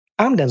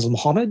I'm Denzel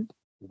Mohammed.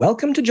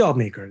 Welcome to Job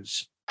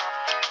Makers.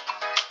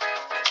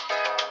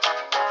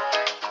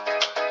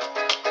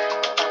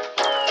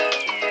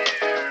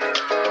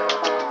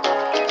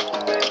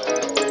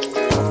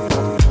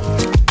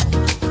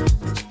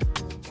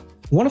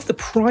 One of the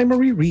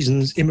primary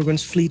reasons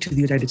immigrants flee to the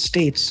United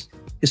States,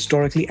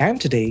 historically and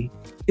today,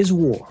 is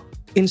war,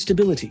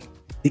 instability,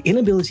 the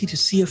inability to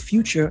see a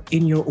future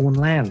in your own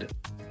land.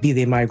 Be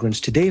they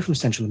migrants today from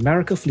Central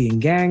America fleeing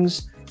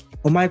gangs,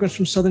 or migrants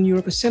from Southern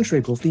Europe a century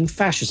ago fleeing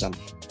fascism.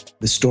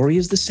 The story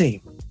is the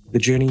same, the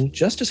journey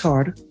just as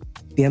hard,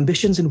 the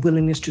ambitions and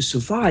willingness to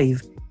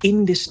survive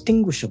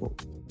indistinguishable,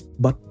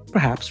 but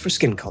perhaps for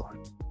skin color.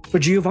 For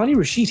Giovanni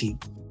Ruscitti,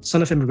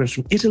 son of immigrants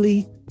from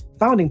Italy,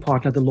 founding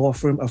partner at the law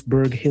firm of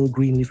Berg, Hill,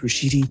 Greenleaf,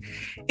 Ruscitti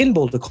in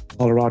Boulder,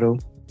 Colorado,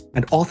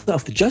 and author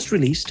of the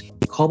just-released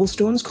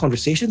Cobblestones,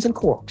 Conversations, and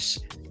Corks,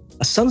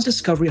 a son's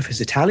discovery of his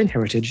Italian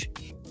heritage,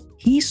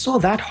 he saw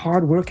that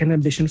hard work and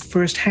ambition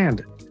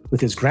firsthand with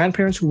his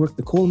grandparents who worked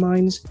the coal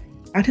mines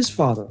and his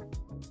father,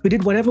 who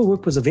did whatever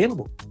work was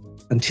available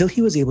until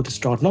he was able to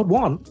start not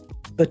one,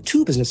 but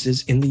two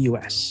businesses in the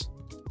US.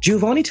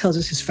 Giovanni tells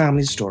us his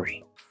family's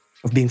story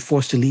of being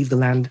forced to leave the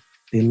land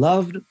they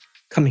loved,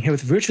 coming here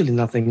with virtually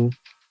nothing,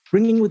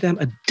 bringing with them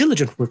a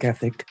diligent work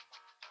ethic,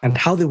 and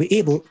how they were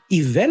able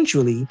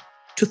eventually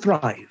to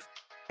thrive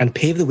and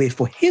pave the way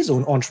for his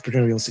own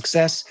entrepreneurial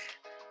success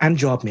and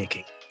job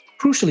making.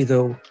 Crucially,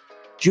 though,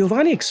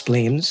 Giovanni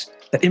explains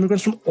that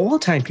immigrants from all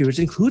time periods,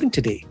 including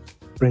today,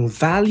 bring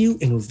value,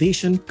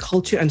 innovation,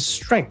 culture, and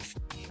strength,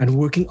 and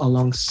working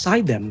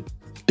alongside them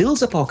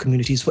builds up our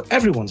communities for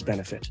everyone's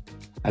benefit,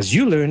 as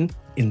you learn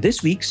in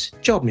this week's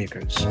Job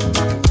Makers.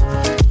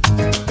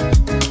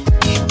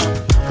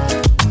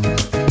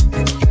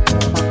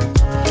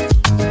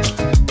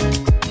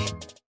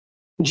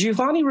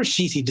 Giovanni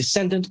Ruscitti,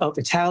 descendant of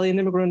Italian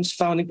immigrants,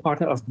 founding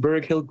partner of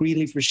Berg, Hill,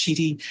 Greenleaf,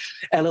 Ruscitti,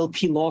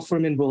 LLP law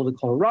firm in Boulder,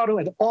 Colorado,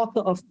 and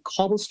author of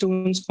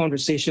Cobblestones,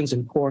 Conversations,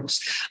 and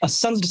Corks, a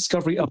son's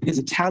discovery of his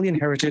Italian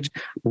heritage.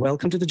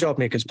 Welcome to the Job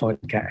Makers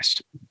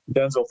podcast.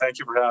 Denzel, thank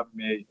you for having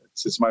me.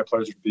 It's my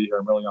pleasure to be here.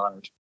 I'm really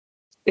honored.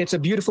 It's a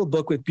beautiful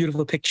book with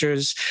beautiful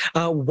pictures.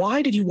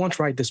 Why did you want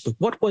to write this book?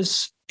 What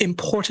was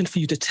important for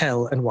you to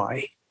tell and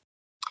why?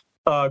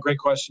 Great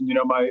question. You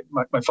know, my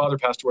father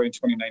passed away in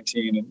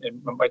 2019,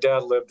 and my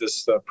dad lived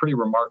this pretty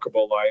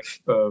remarkable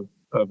life of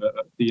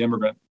the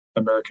immigrant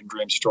American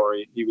dream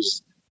story. He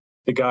was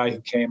the guy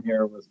who came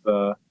here with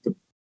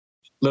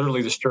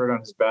literally the shirt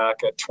on his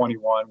back at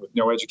 21 with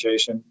no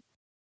education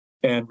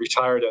and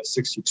retired at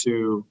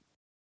 62,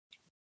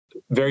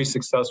 very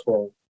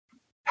successful,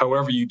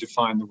 however you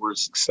define the word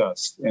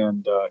success.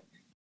 And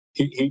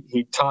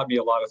he taught me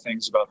a lot of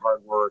things about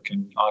hard work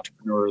and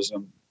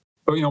entrepreneurism.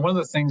 But, you know, one of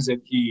the things that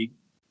he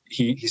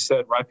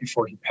said right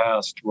before he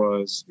passed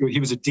was he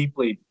was a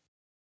deeply,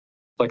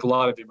 like a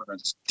lot of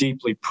immigrants,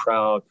 deeply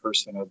proud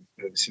person of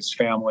his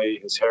family,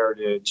 his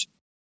heritage,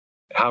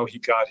 how he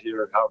got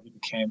here, how he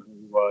became who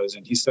he was.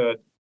 And he said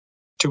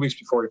 2 weeks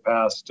before he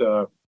passed,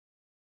 you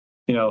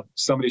know,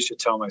 somebody should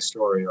tell my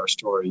story, our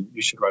story.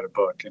 You should write a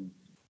book. And,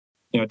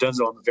 you know,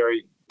 Denzel, I'm a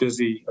very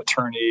busy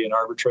attorney and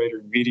arbitrator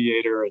and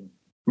mediator and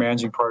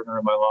managing partner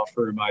in my law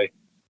firm.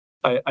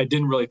 I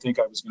didn't really think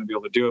I was going to be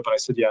able to do it, but I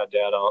said, yeah,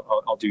 Dad,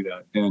 I'll do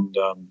that. And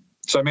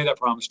so I made that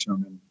promise to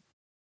him. And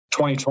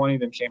 2020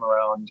 then came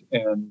around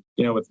and,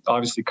 you know, with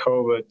obviously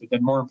COVID, but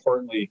then more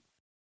importantly,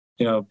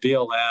 you know,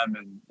 BLM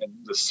and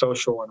the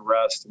social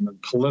unrest and the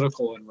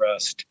political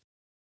unrest.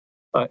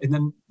 And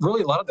then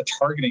really a lot of the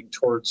targeting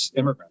towards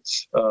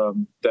immigrants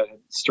that had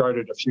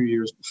started a few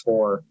years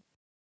before.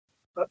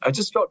 I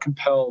just felt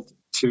compelled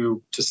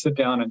to sit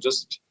down and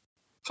just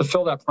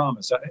fulfill that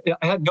promise.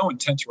 I had no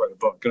intent to write a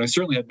book, and I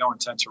certainly had no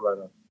intent to write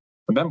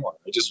a memoir.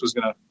 I just was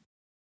going to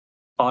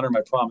honor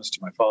my promise to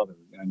my father.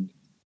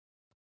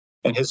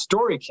 And his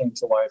story came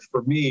to life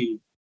for me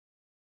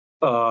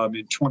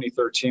in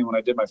 2013 when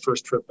I did my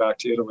first trip back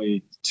to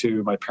Italy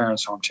to my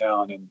parents'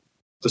 hometown. And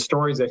the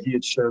stories that he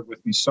had shared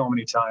with me so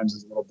many times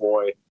as a little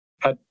boy,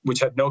 which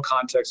had no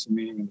context and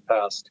meaning in the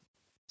past,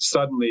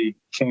 suddenly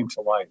came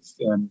to life.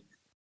 And,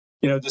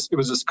 you know, it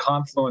was this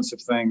confluence of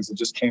things that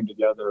just came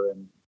together.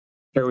 And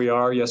here we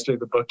are. Yesterday,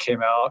 the book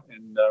came out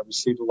and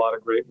received a lot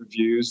of great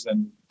reviews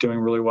and doing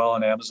really well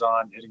on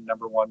Amazon, hitting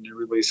 #1 new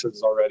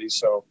releases already.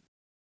 So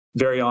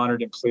very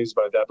honored and pleased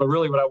by that. But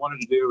really what I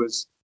wanted to do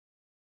is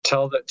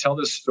tell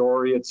this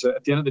story. It's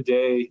at the end of the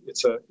day,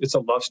 it's a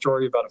love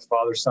story about a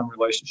father-son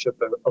relationship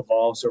that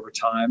evolves over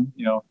time.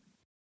 You know,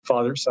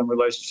 father-son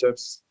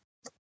relationships,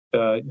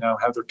 you know,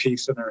 have their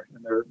peaks and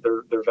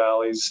their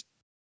valleys.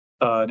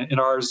 And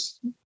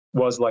ours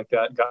was like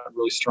that and got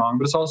really strong.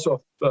 But it's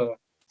also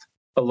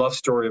a love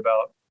story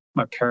about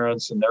my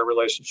parents and their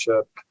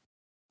relationship,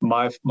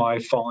 my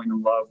falling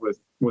in love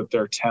with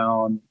their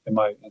town and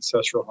my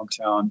ancestral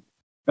hometown.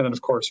 And then,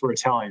 of course, we're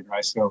Italian,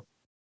 right? So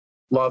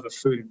love of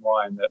food and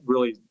wine that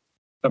really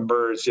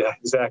emerged, yeah,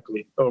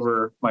 exactly,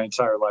 over my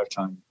entire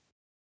lifetime.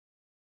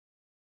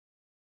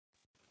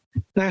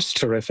 That's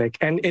terrific.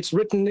 And it's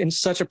written in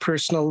such a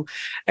personal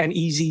and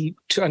easy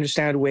to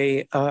understand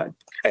way.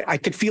 I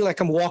could feel like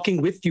I'm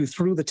walking with you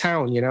through the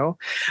town,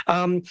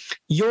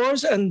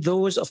 Yours and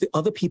those of the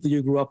other people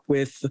you grew up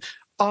with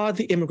are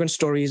the immigrant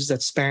stories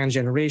that span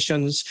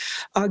generations.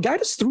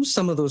 Guide us through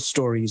some of those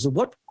stories.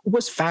 What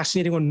was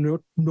fascinating or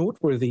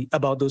noteworthy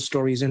about those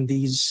stories and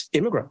these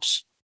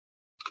immigrants?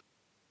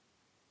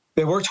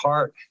 They worked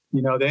hard.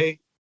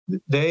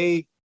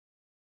 They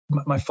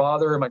my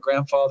father, my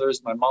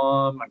grandfathers, my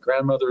mom, my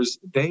grandmothers,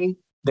 they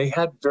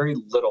had very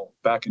little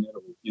back in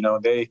Italy.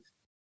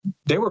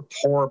 They were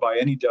poor by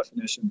any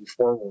definition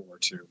before World War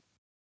II.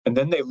 And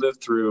then they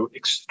lived through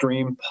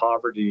extreme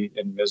poverty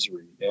and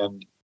misery.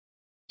 And,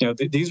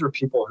 these were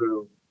people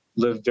who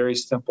lived very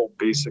simple,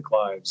 basic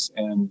lives.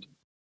 And,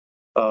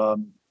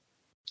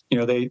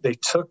 they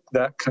took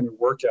that kind of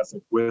work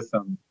ethic with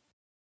them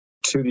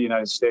to the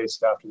United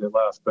States after they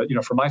left. But,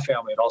 for my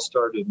family, it all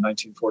started in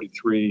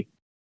 1943.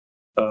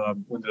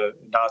 When the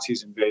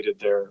Nazis invaded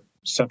their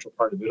central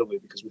part of Italy,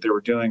 because what they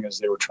were doing is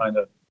they were trying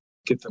to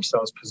get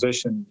themselves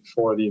positioned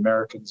for the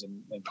Americans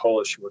and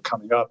Polish who were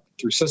coming up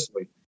through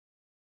Sicily.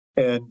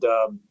 And,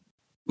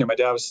 my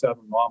dad was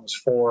 7, mom was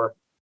 4,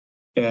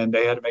 and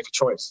they had to make a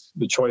choice.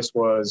 The choice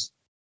was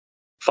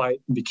fight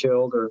and be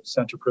killed or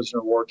sent to prisoner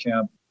of war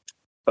camp,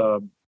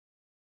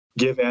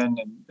 give in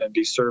and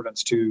be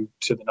servants to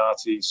the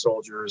Nazi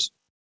soldiers,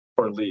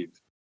 or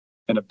leave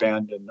and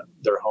abandon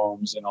their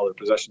homes and all their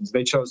possessions.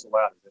 They chose the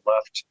latter. They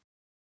left,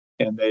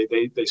 and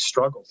they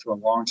struggled for a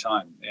long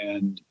time.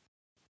 And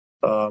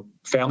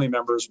family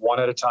members, one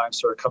at a time,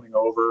 started coming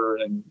over.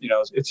 And,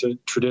 it's a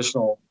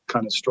traditional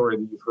kind of story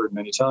that you've heard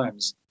many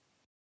times.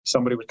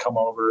 Somebody would come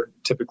over,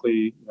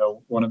 typically,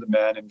 one of the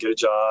men, and get a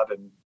job.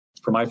 And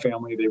for my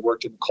family, they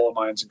worked in the coal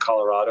mines in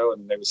Colorado,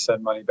 and they would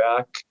send money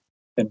back.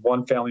 And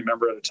one family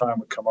member at a time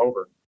would come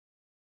over.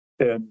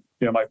 And,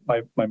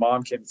 my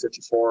mom came in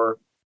 54.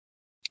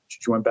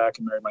 She went back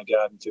and married my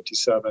dad in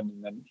 57,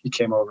 and then he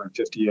came over in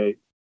 58.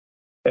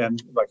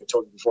 And like I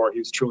told you before, he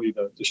was truly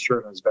the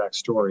shirt on his back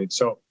story. And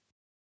so,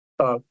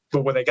 but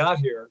when they got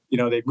here,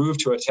 they moved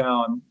to a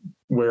town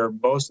where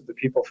most of the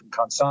people from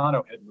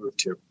Consano had moved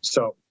to.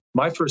 So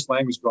my first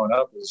language growing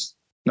up was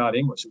not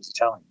English, it was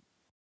Italian.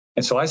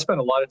 And so I spent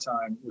a lot of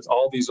time with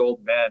all these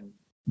old men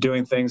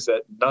doing things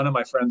that none of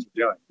my friends were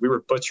doing. We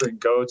were butchering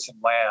goats and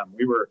lamb.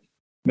 We were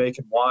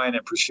making wine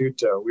and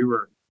prosciutto. We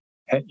were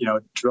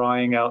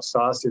drying out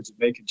sausage and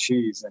making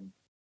cheese. And,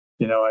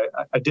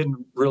 I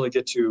didn't really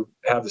get to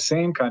have the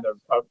same kind of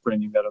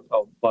upbringing that a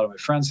lot of my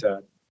friends had,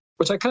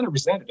 which I kind of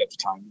resented at the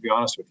time, to be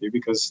honest with you,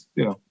 because,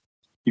 you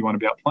want to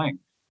be out playing.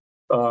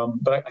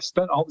 But I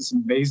spent all this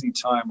amazing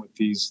time with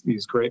these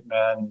great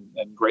men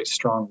and great,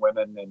 strong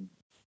women.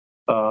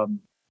 And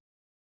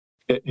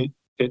it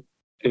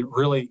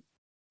really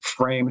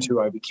framed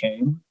who I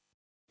became.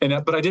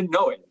 But I didn't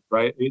know it,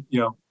 right?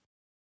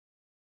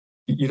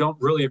 You don't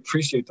really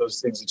appreciate those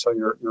things until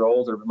you're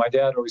older. But my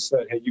dad always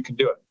said, hey, you can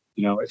do it.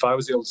 If I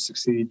was able to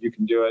succeed, you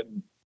can do it.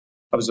 And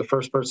I was the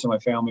first person in my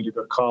family to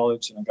go to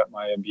college, and I got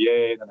my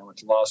MBA. Then I went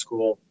to law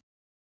school.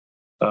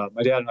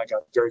 My dad and I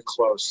got very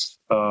close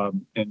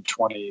in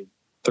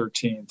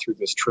 2013 through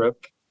this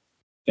trip,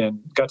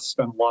 and got to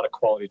spend a lot of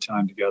quality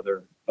time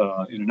together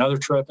in another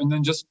trip. And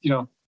then just,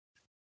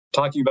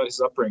 talking about his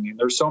upbringing.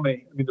 There's so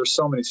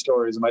many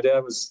stories. And my dad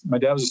was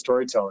a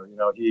storyteller.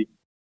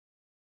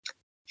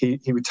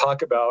 He would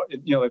talk about,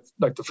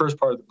 like the first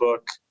part of the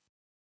book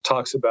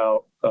talks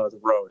about the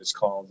road, it's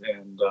called,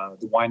 and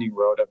the winding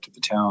road up to the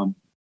town,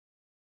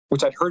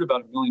 which I'd heard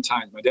about a million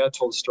times. My dad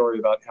told a story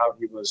about how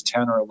he was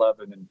 10 or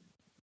 11, and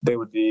they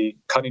would be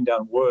cutting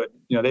down wood.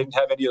 They didn't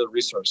have any other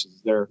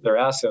resources. Their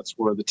assets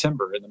were the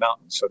timber in the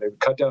mountains. So they would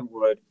cut down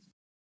wood,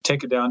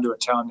 take it down to a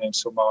town named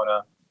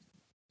Sulmona,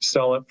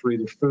 sell it for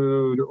either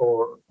food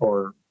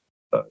or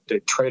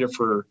they'd trade it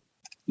for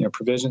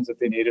provisions that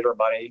they needed or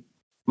money.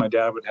 My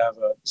dad would have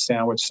a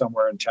sandwich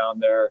somewhere in town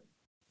there,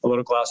 a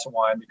little glass of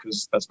wine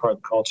because that's part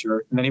of the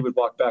culture. And then he would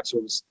walk back. So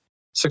it was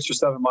 6 or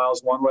 7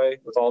 miles one way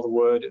with all the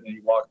wood, and then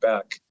he'd walk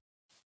back.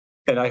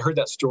 And I heard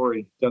that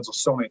story, Denzel,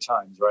 so many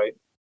times, right?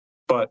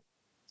 But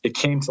it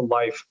came to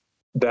life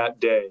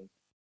that day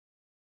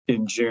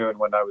in June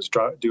when I was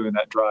doing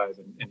that drive.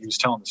 And he was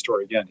telling the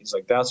story again. He's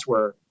like, that's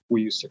where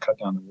we used to cut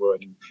down the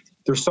wood. And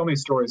there's so many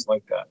stories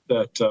like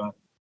that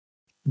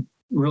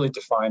really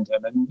defined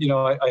him. And,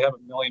 I have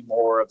a million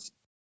more of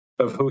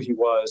who he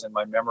was and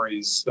my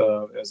memories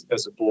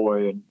as a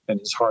boy and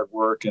his hard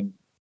work and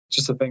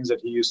just the things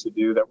that he used to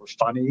do that were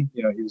funny.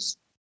 He was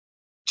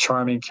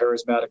charming,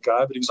 charismatic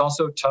guy, but he was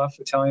also a tough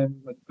Italian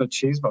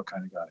machismo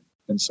kind of guy.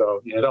 And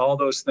so he had all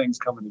those things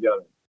coming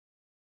together.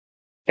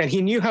 And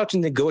he knew how to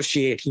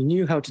negotiate. He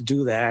knew how to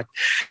do that.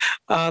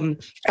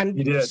 And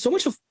he did.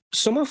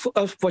 Some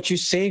of what you're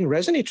saying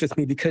resonates with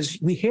me because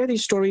we hear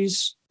these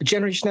stories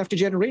generation after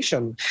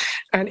generation.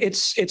 And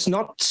it's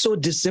not so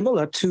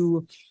dissimilar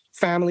to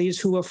families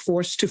who are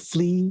forced to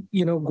flee,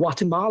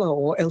 Guatemala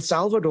or El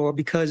Salvador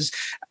because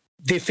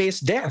they face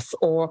death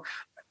or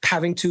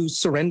having to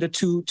surrender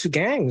to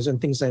gangs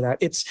and things like that.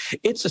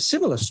 It's a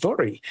similar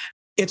story.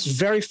 it's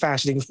very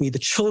fascinating for me. The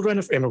children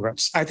of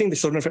immigrants. I think the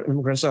children of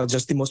immigrants are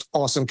just the most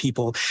awesome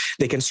people.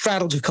 They can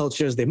straddle two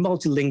cultures. They're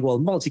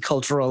multilingual,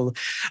 multicultural,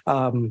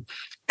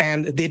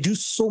 and they do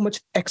so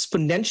much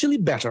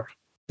exponentially better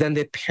than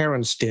their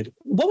parents did.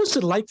 What was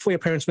it like for your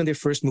parents when they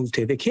first moved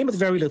here? They came with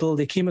very little.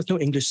 They came with no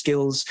English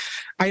skills.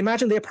 I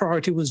imagine their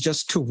priority was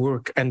just to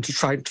work and to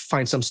try to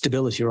find some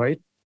stability, right?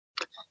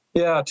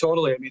 Yeah,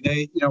 totally. I mean,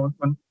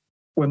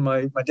 when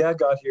my dad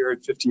got here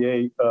at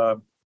 58,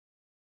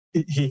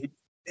 he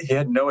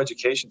had no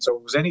education, so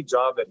it was any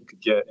job that he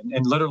could get,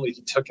 and literally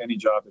he took any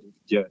job that he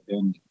could get,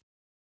 and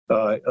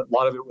a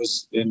lot of it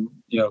was in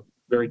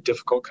very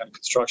difficult kind of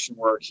construction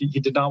work. He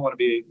did not want to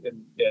be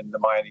in the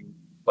mining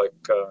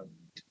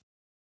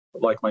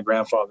like my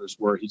grandfathers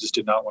were. He just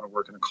did not want to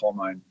work in a coal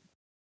mine.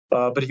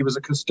 But he was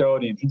a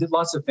custodian. He did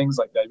lots of things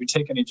like that. He would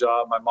take any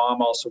job. My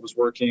mom also was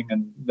working,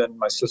 and then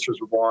my sisters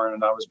were born,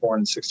 and I was born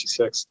in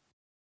 '66.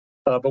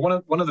 But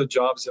one of the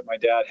jobs that my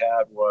dad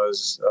had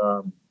was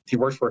he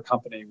worked for a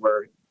company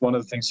where one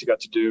of the things he got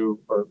to do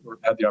or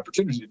had the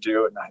opportunity to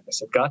do, and I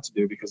said got to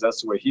do because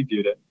that's the way he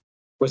viewed it,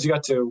 was he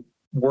got to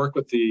work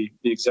with the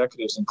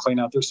executives and clean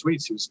out their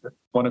suites.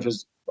 One of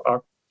his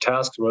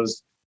tasks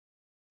was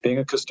being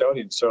a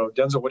custodian. So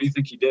Denzel, what do you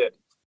think he did?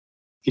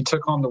 He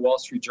took home the Wall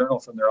Street Journal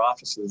from their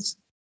offices,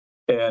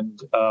 and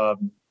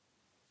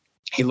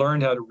he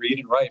learned how to read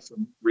and write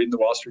from reading the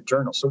Wall Street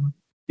Journal. So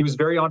he was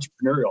very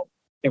entrepreneurial.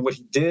 And what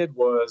he did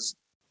was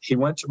he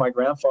went to my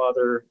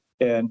grandfather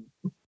and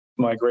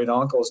my great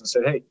uncles and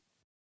said, hey,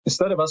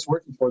 instead of us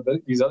working for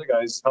these other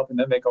guys, helping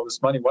them make all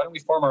this money, why don't we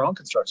form our own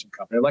construction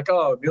company? They're like,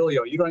 oh,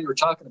 Emilio, you know what you were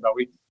talking about.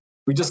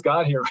 We just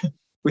got here.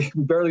 We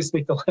barely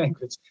speak the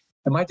language.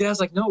 And my dad's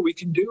like, no, we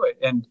can do it.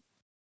 And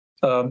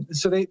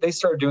so they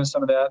started doing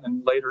some of that.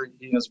 And later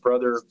he and his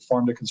brother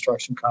formed a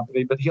construction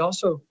company. But he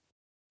also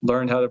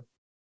learned how to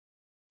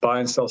buy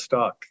and sell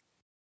stock.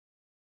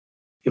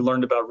 He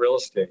learned about real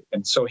estate.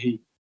 And so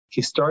he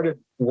started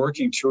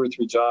working 2 or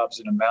 3 jobs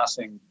and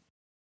amassing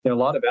a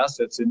lot of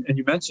assets. And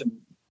you mentioned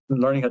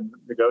learning how to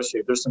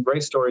negotiate. There's some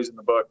great stories in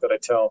the book that I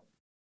tell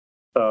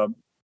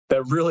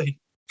that really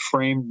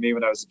framed me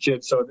when I was a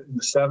kid. So in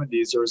the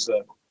 70s,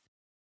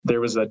 there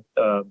was a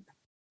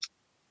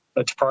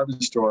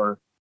department store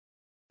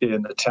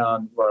in the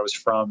town where I was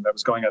from that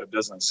was going out of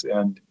business.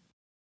 And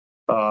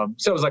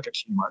so it was like a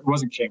Kmart. It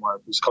wasn't Kmart.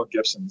 It was called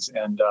Gibson's.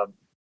 And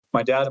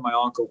my dad and my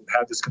uncle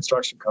had this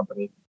construction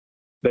company.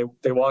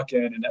 They walk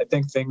in, and I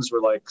think things were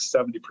like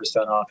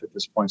 70% off at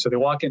this point. So they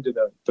walk into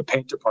the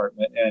paint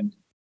department, and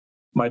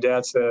my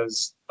dad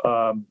says,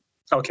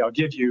 okay, I'll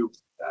give you,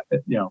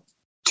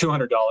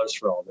 $200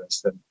 for all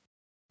this. And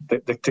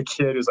the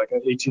kid is like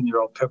an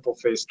 18-year-old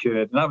pimple-faced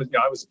kid. And I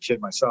was a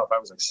kid myself. I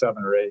was like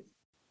 7 or 8.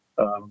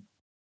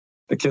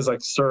 The kid's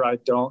like, sir, I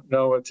don't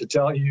know what to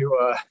tell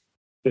you.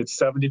 It's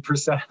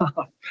 70%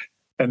 off.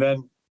 And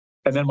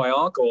then my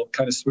uncle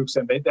kind of swoops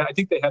in. I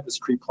think they had this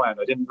pre-planned.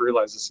 I didn't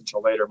realize this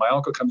until later. My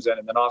uncle comes in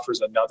and then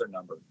offers another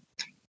number.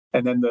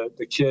 And then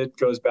the kid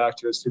goes back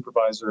to his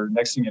supervisor.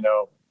 Next thing you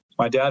know,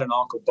 my dad and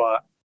uncle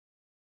bought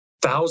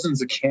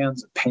thousands of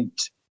cans of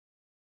paint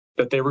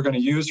that they were going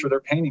to use for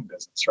their painting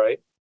business, right?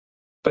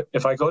 But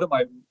if I go to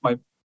my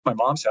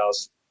mom's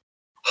house,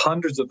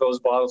 hundreds of those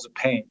bottles of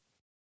paint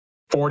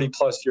 40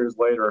 plus years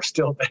later are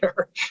still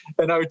there.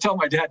 And I would tell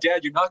my dad,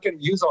 you're not going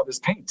to use all this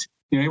paint.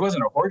 He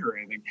wasn't a hoarder or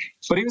anything,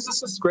 but he was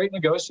just this great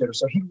negotiator.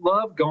 So he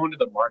loved going to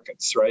the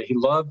markets, right? He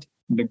loved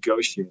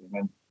negotiating.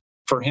 And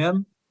for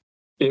him,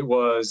 it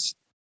was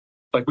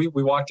like we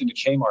walked into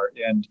Kmart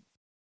and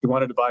he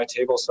wanted to buy a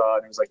table saw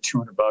and it was like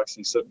 $200.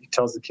 And he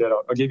tells the kid,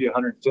 I'll give you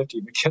 $150.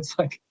 And the kid's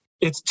like,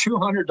 it's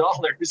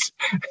 $200.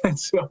 And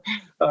so,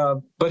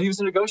 but he was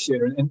a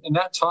negotiator. And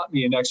that taught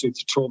me, and actually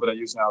it's a tool that I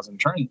use now as an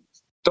attorney.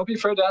 Don't be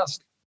afraid to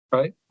ask,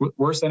 right?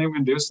 Worst anyone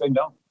can do is say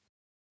no.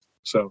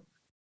 So.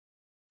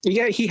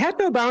 Yeah, he had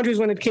no boundaries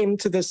when it came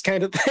to this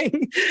kind of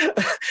thing.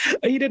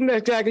 He didn't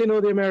exactly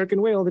know the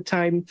American way all the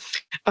time.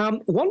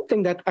 One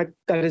thing that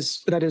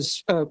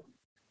is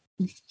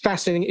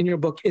fascinating in your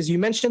book is you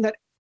mentioned that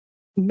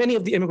many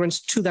of the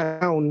immigrants to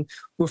that town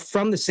were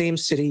from the same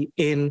city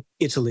in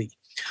Italy.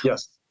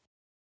 Yes.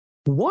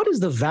 What is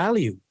the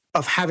value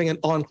of having an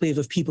enclave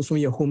of people from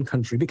your home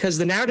country? Because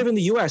the narrative in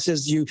the US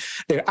is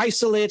they're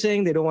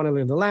isolating, they don't want to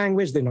learn the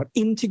language, they're not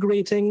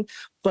integrating,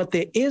 but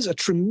there is a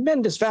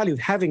tremendous value of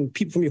having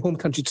people from your home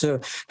country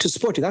to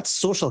support you. That's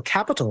social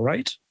capital,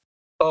 right?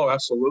 Oh,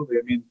 absolutely.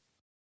 I mean,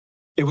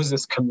 it was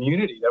this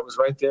community that was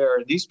right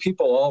there. These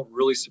people all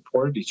really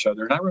supported each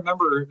other. And I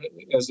remember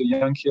as a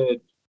young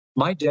kid,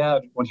 my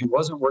dad, when he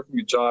wasn't working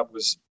a job,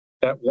 was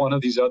at one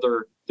of these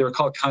other, they were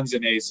called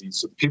Canzanesi.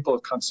 So the people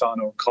of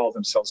Canzano call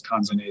themselves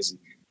Canzanesi.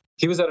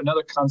 He was at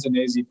another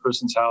Canzanesi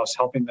person's house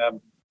helping them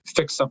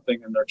fix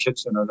something in their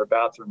kitchen or their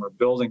bathroom or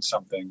building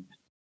something.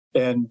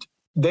 And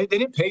they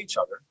didn't pay each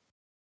other.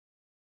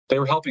 They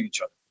were helping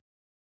each other.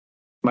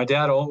 My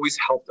dad always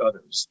helped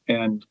others.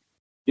 And,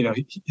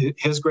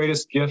 his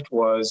greatest gift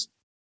was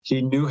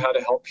he knew how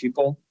to help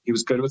people. He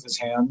was good with his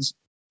hands.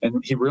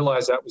 And he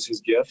realized that was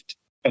his gift.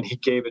 And he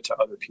gave it to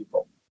other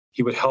people.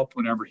 he would help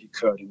whenever he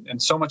could.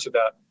 And so much of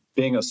that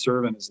being a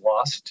servant is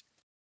lost.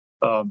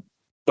 But,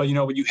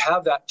 when you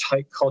have that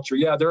tight culture,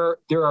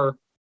 there are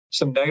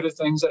some negative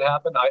things that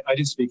happen. I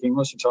didn't speak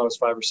English until I was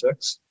 5 or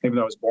 6, even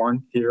though I was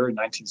born here in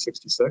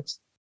 1966.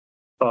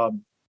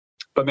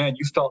 But man,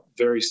 you felt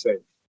very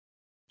safe.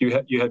 You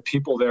had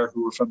people there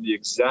who were from the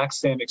exact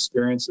same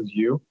experience as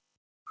you,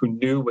 who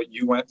knew what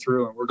you went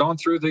through, and we're going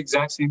through the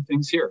exact same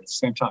things here at the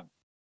same time.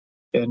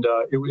 And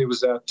it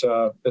was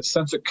that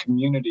sense of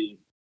community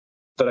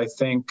that I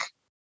think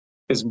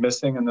is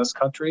missing in this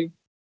country,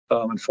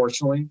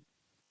 unfortunately.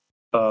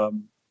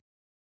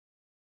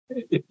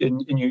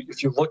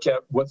 If you look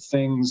at what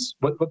things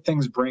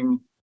bring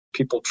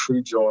people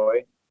true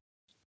joy,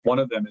 one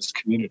of them is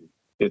community.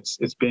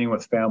 It's being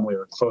with family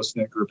or a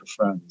close-knit group of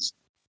friends.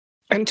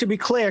 And to be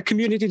clear,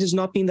 community does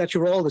not mean that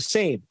you're all the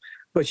same,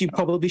 but you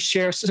probably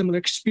share a similar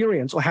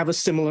experience or have a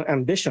similar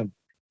ambition.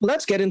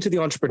 Let's get into the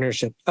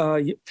entrepreneurship.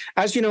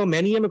 As you know,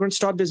 many immigrants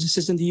start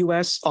businesses in the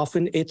U.S.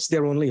 Often it's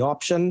their only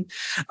option.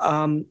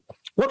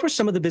 What were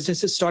some of the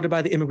businesses started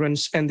by the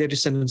immigrants and their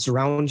descendants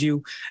around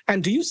you?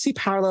 And do you see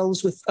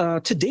parallels with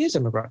today's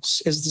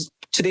immigrants? Is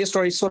today's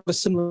story sort of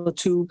similar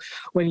to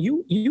when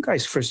you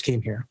guys first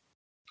came here?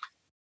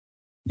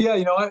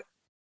 Yeah,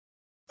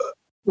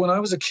 when I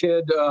was a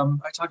kid,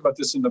 I talk about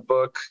this in the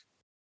book.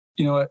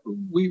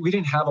 We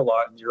didn't have a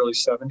lot in the early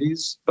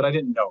 70s, but I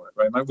didn't know it,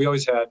 right? We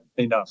always had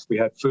enough. We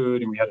had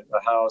food and we had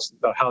a house,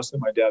 the house that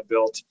my dad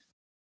built.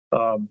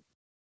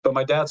 But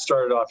my dad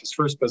started off, his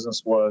first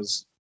business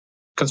was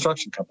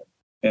construction company.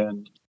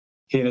 And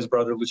he and his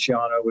brother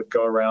Luciano would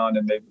go around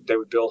and they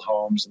would build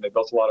homes, and they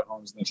built a lot of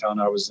homes in the town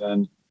I was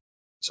in.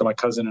 So my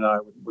cousin and I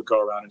would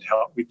go around and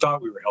help. We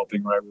thought we were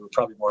helping, right? We were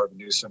probably more of a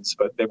nuisance,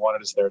 but they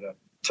wanted us there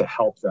to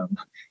help them.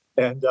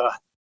 And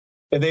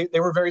they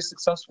were very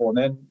successful. And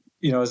then,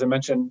 as I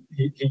mentioned,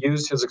 he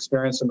used his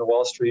experience in the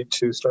Wall Street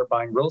to start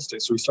buying real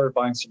estate. So he started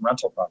buying some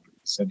rental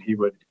properties, and he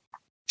would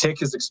take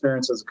his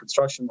experience as a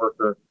construction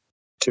worker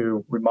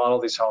to remodel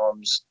these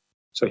homes.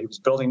 So he was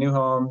building new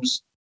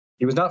homes.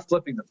 He was not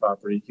flipping the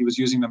property. He was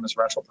using them as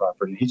rental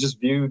property. He just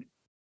viewed,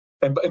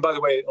 and by the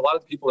way, a lot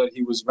of the people that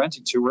he was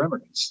renting to were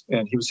immigrants,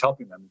 and he was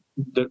helping them.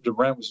 The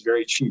rent was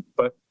very cheap,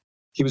 but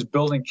he was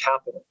building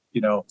capital.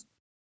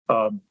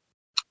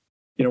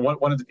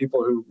 One of the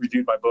people who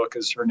reviewed my book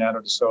is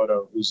Hernando de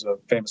Soto, who's a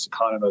famous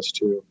economist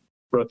who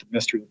wrote The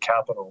Mystery of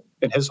Capital.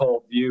 And his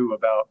whole view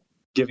about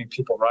giving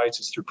people rights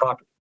is through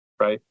property,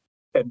 right?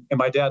 And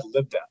my dad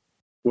lived that,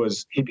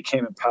 was he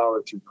became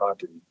empowered through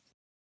property.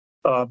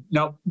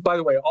 Now, by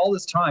the way, all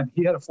this time,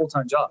 he had a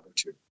full-time job or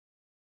two.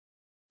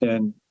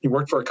 And he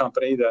worked for a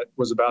company that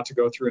was about to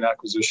go through an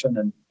acquisition,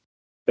 and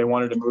they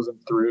wanted to move him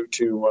through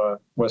to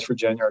West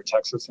Virginia or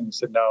Texas. And he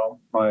said, no,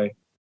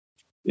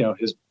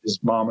 his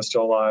mom was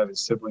still alive,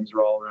 his siblings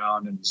were all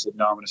around, and he said,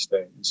 no, I'm going to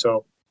stay. And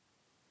so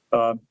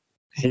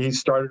he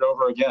started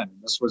over again.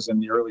 This was in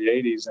the early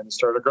 80s, and he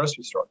started a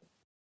grocery store.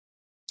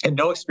 And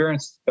no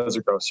experience as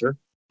a grocer,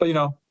 but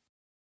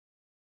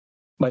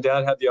my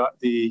dad had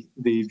the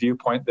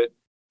viewpoint that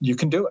you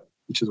can do it,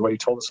 which is what he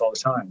told us all the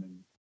time. And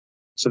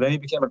so then he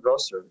became a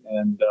grocer,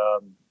 and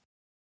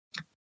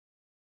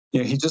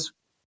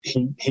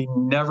he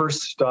never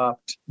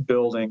stopped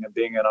building and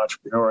being an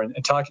entrepreneur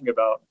and talking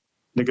about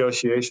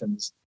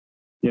negotiations.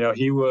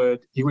 He would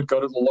go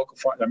to the local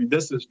farm. I mean,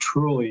 this is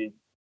truly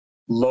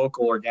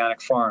local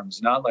organic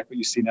farms, not like what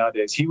you see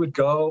nowadays. He would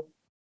go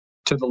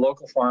to the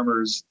local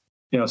farmers,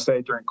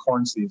 say during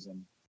corn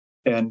season,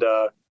 and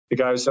the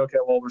guy would say, okay,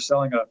 well, we're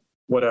selling a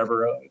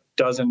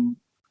dozen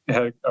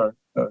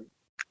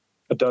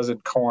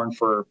corn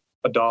for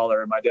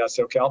 $1. And my dad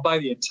said, okay, I'll buy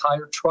the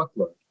entire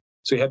truckload.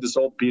 So he had this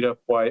old beat up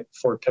white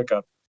Ford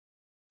pickup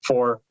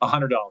for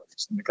 $100.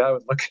 And the guy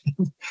would look at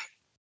him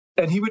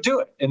and he would do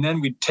it. And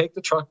then we'd take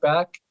the truck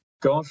back,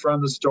 go in front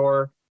of the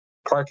store,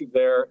 park it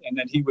there. And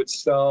then he would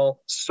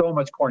sell so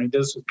much corn. He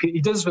did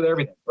this with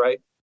everything, right?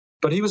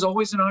 But he was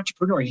always an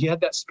entrepreneur. He had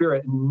that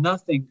spirit, and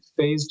nothing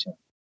fazed him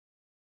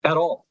at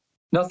all.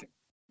 Nothing.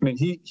 I mean,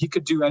 he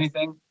could do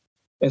anything.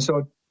 And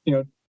so,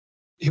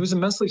 he was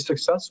immensely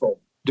successful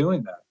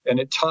doing that. And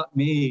it taught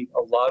me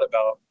a lot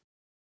about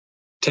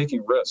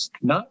taking risk,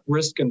 not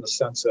risk in the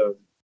sense of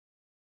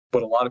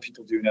what a lot of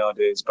people do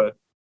nowadays, but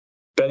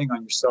betting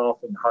on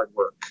yourself and hard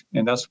work.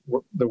 And that's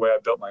the way I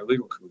built my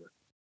legal career.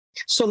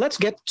 So let's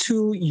get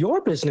to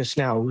your business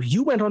now.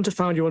 You went on to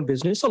found your own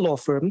business, a law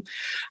firm.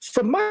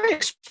 From my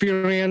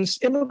experience,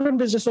 immigrant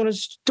business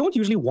owners don't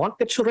usually want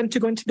their children to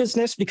go into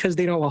business because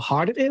they know how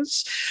hard it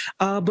is.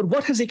 But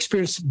what has the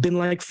experience been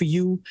like for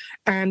you?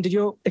 And did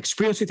your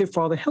experience with your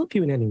father help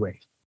you in any way?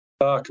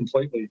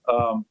 Completely.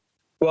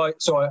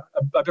 So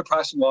I've been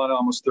practicing law now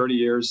almost 30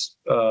 years.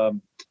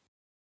 And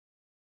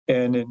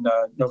in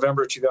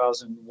November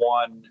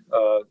 2001,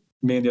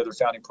 me and the other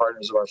founding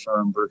partners of our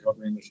firm, Berghill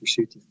Green with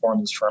Ruscitti,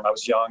 formed this firm. I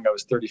was young. I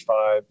was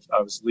 35. I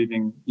was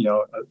leaving,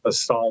 a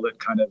solid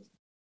kind of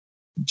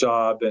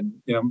job. And,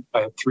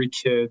 I had 3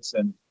 kids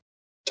and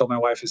told my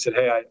wife, I said,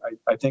 hey,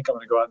 I think I'm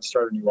going to go out and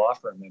start a new law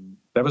firm. And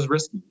that was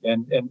risky.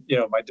 And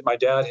my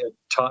dad had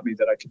taught me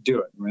that I could do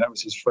it. I mean, that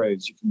was his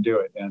phrase, you can do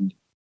it. And,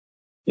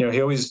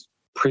 he always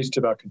preached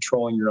about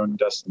controlling your own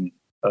destiny,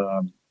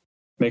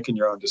 making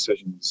your own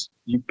decisions,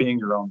 you being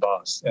your own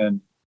boss. And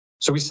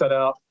so we set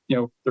out,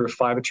 there were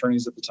 5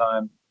 attorneys at the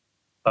time.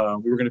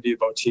 We were going to be a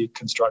boutique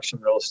construction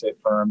real estate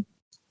firm.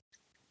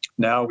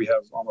 Now we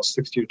have almost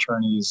 60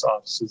 attorneys,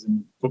 offices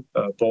in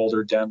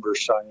Boulder, Denver,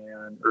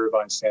 Cheyenne,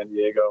 Irvine, San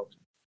Diego.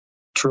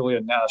 Truly a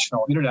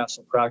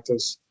international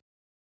practice.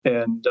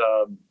 And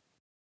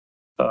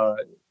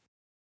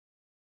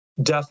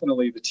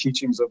definitely the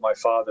teachings of my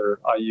father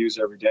I use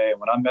every day. And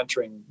when I'm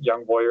mentoring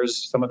young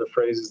lawyers, some of the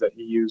phrases that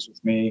he used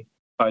with me,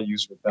 I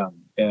use with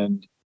them.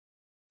 And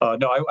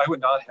no, I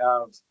would not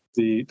have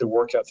the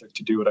work ethic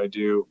to do what I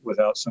do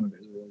without some of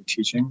his early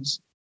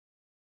teachings.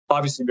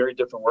 Obviously, very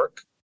different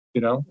work,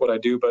 what I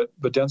do. But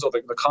Denzel,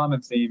 the common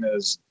theme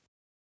is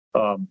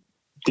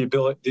the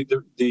ability,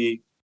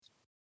 the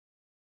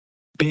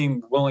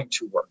being willing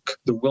to work,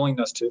 the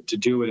willingness to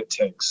do what it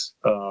takes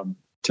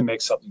to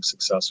make something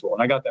successful.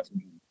 And I got that from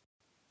him.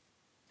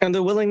 And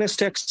the willingness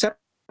to accept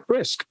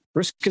risk.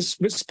 Risk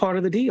is part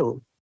of the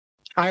deal.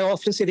 I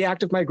often say the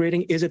act of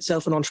migrating is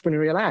itself an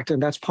entrepreneurial act.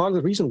 And that's part of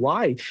the reason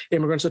why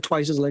immigrants are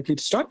twice as likely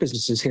to start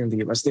businesses here in the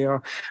U.S. They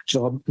are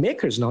job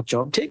makers, not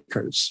job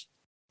takers.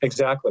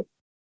 Exactly.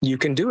 You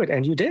can do it,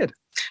 and you did.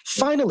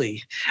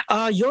 Finally,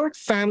 your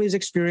family's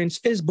experience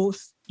is both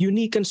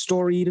unique and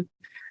storied,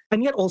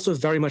 and yet also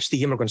very much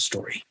the immigrant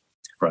story.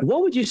 Right.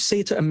 What would you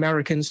say to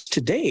Americans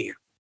today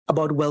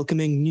about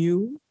welcoming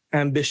new,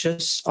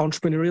 ambitious,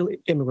 entrepreneurial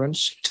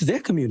immigrants to their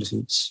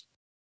communities?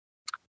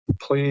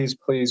 Please,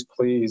 please,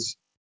 please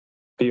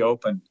be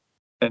open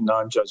and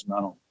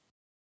non-judgmental.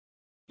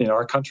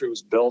 Our country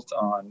was built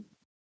on,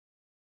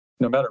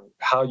 no matter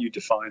how you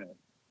define it,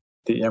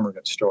 the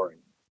immigrant story.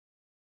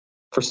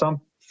 For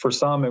some,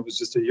 it was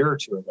just a year or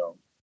two ago.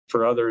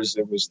 For others,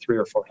 it was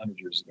 300 or 400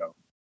 years ago.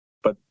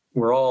 But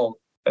we're all,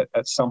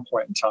 at some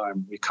point in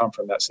time, we come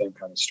from that same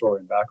kind of story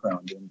and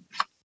background. And,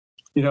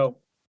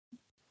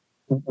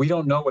 we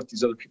don't know what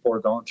these other people are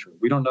going through.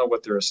 We don't know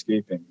what they're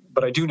escaping.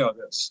 But I do know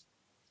this.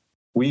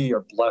 We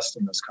are blessed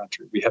in this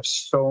country. We have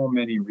so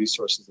many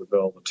resources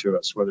available to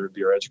us, whether it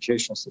be our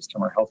educational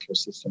system, our healthcare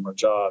system, our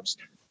jobs,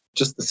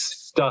 just the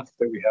stuff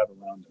that we have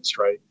around us,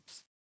 right?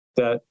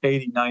 That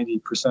 80,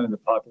 90% of the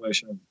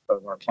population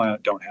of our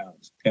planet don't have.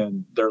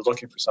 And they're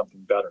looking for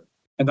something better.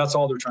 And that's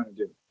all they're trying to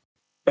do.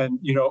 And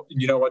you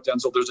know what,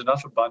 Denzel, there's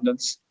enough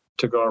abundance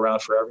to go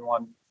around for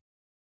everyone.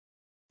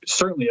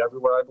 Certainly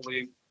everywhere, I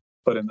believe.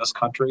 But in this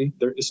country,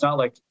 it's not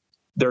like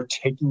they're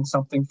taking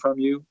something from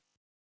you.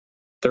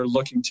 They're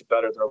looking to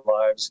better their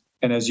lives.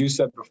 And as you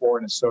said before,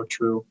 and it's so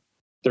true,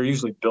 they're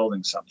usually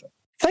building something.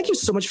 Thank you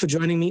so much for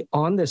joining me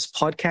on this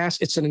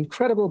podcast. It's an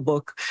incredible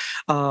book,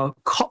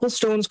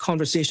 Cobblestone's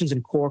Conversations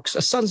in Corks,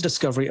 a son's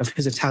discovery of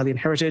his Italian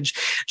heritage.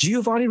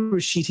 Giovanni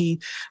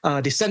Ruscitti,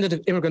 descendant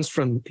of immigrants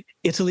from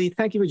Italy.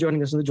 Thank you for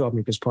joining us on the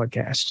Jobmakers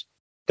podcast.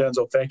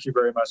 Denzel, thank you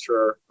very much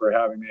for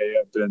having me.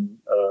 I've been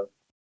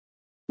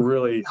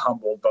really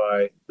humbled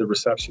by the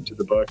reception to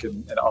the book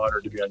and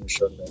honored to be on your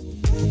show today.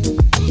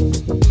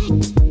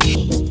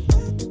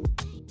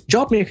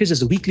 Jobmakers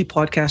is a weekly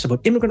podcast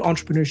about immigrant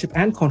entrepreneurship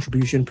and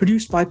contribution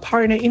produced by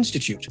Pioneer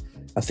Institute,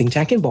 a think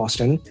tank in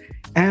Boston,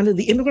 and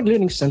the Immigrant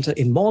Learning Center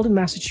in Malden,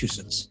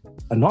 Massachusetts,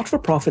 a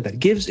not-for-profit that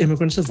gives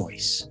immigrants a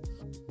voice.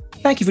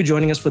 Thank you for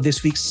joining us for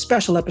this week's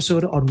special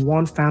episode on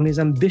one family's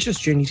ambitious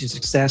journey to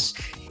success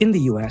in the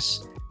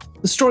U.S.,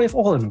 the story of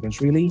all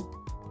immigrants, really.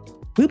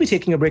 We'll be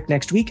taking a break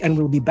next week, and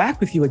we'll be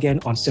back with you again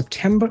on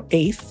September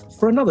 8th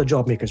for another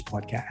Jobmakers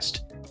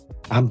podcast.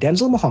 I'm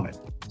Denzel Muhammad.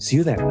 See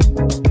you then.